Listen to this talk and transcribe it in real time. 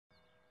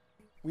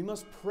We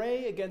must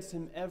pray against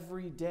him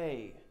every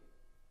day.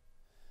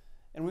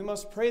 And we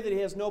must pray that he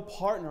has no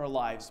part in our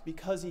lives,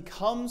 because he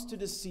comes to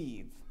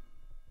deceive.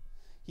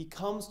 He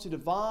comes to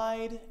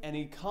divide, and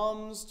he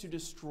comes to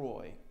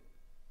destroy.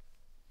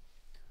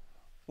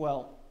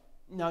 Well,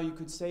 now you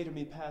could say to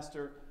me,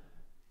 Pastor,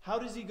 how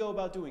does he go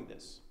about doing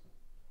this?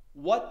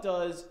 What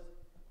does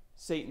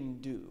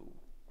Satan do?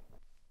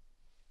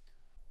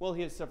 Well,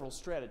 he has several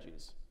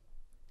strategies.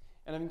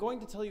 And I'm going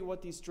to tell you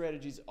what these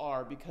strategies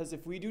are, because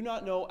if we do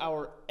not know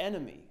our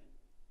enemy,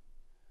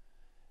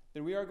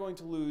 then we are going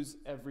to lose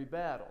every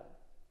battle.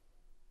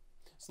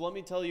 So let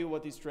me tell you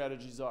what these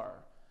strategies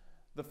are.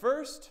 The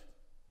first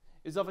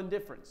is of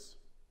indifference.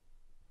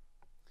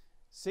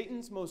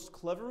 Satan's most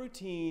clever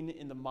routine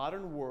in the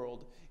modern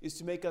world is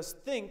to make us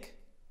think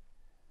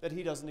that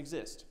he doesn't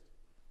exist,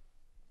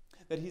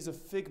 that he's a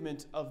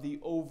figment of the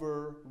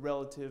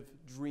over-relative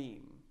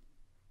dream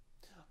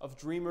of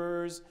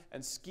dreamers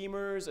and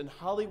schemers and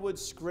Hollywood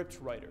script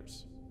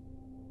writers.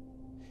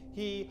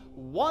 He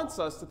wants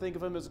us to think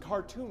of him as a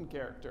cartoon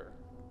character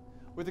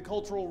with a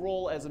cultural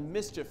role as a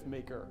mischief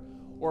maker,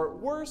 or at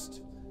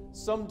worst,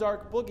 some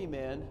dark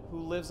boogeyman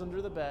who lives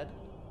under the bed,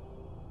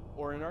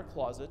 or in our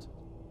closet,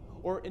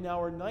 or in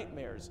our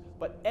nightmares,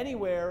 but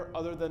anywhere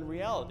other than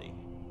reality.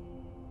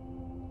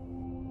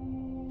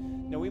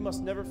 Now, we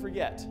must never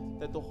forget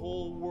that the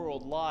whole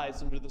world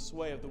lies under the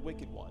sway of the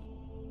wicked one.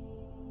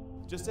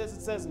 Just as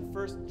it says in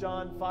 1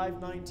 John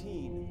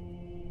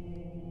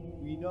 5:19,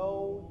 we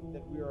know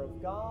that we are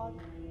of God,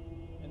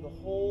 and the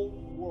whole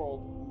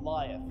world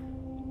lieth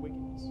in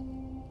wickedness.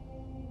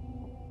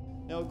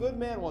 Now, a good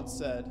man once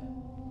said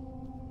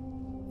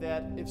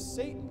that if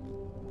Satan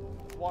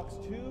walks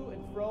to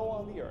and fro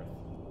on the earth,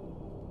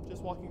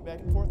 just walking back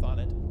and forth on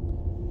it,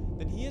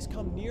 then he has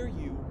come near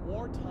you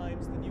more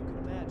times than you can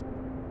imagine.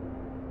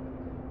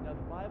 Now,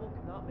 the Bible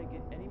cannot make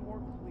it any more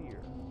clear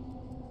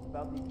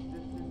about the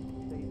existence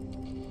of Satan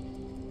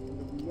and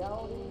the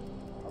reality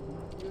of the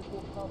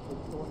spiritual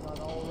conflict going on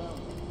all around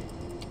us.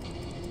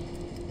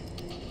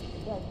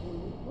 In fact, when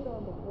we put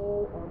on the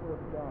whole armor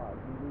of God,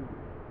 we lose.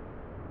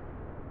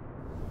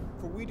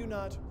 For we do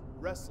not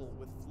wrestle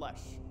with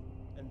flesh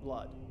and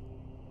blood,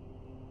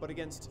 but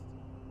against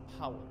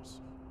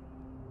powers,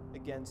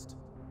 against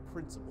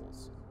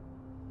principles,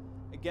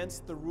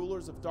 against the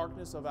rulers of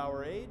darkness of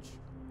our age,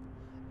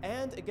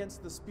 and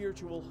against the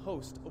spiritual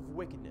host of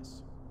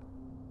wickedness.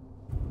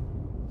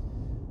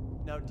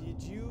 Now,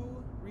 did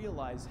you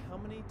realize how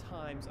many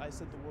times I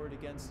said the word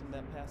against in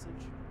that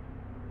passage?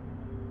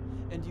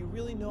 And do you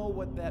really know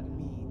what that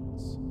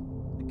means,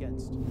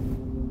 against?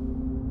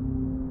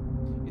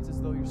 It's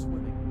as though you're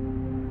swimming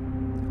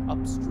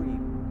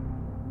upstream,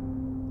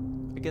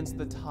 against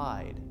the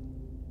tide,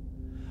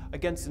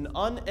 against an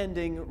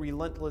unending,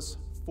 relentless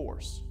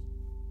force.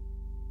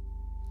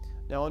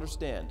 Now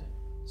understand,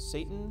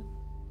 Satan,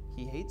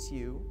 he hates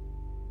you,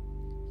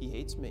 he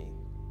hates me,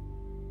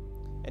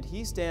 and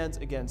he stands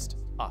against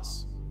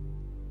us.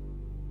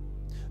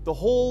 The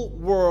whole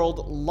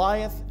world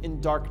lieth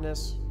in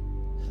darkness,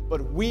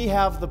 but we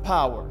have the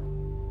power.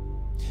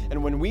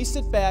 And when we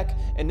sit back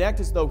and act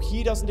as though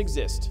he doesn't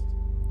exist,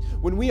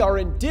 when we are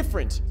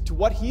indifferent to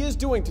what he is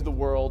doing to the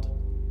world,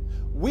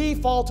 we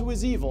fall to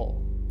his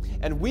evil,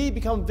 and we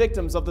become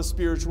victims of the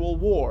spiritual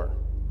war.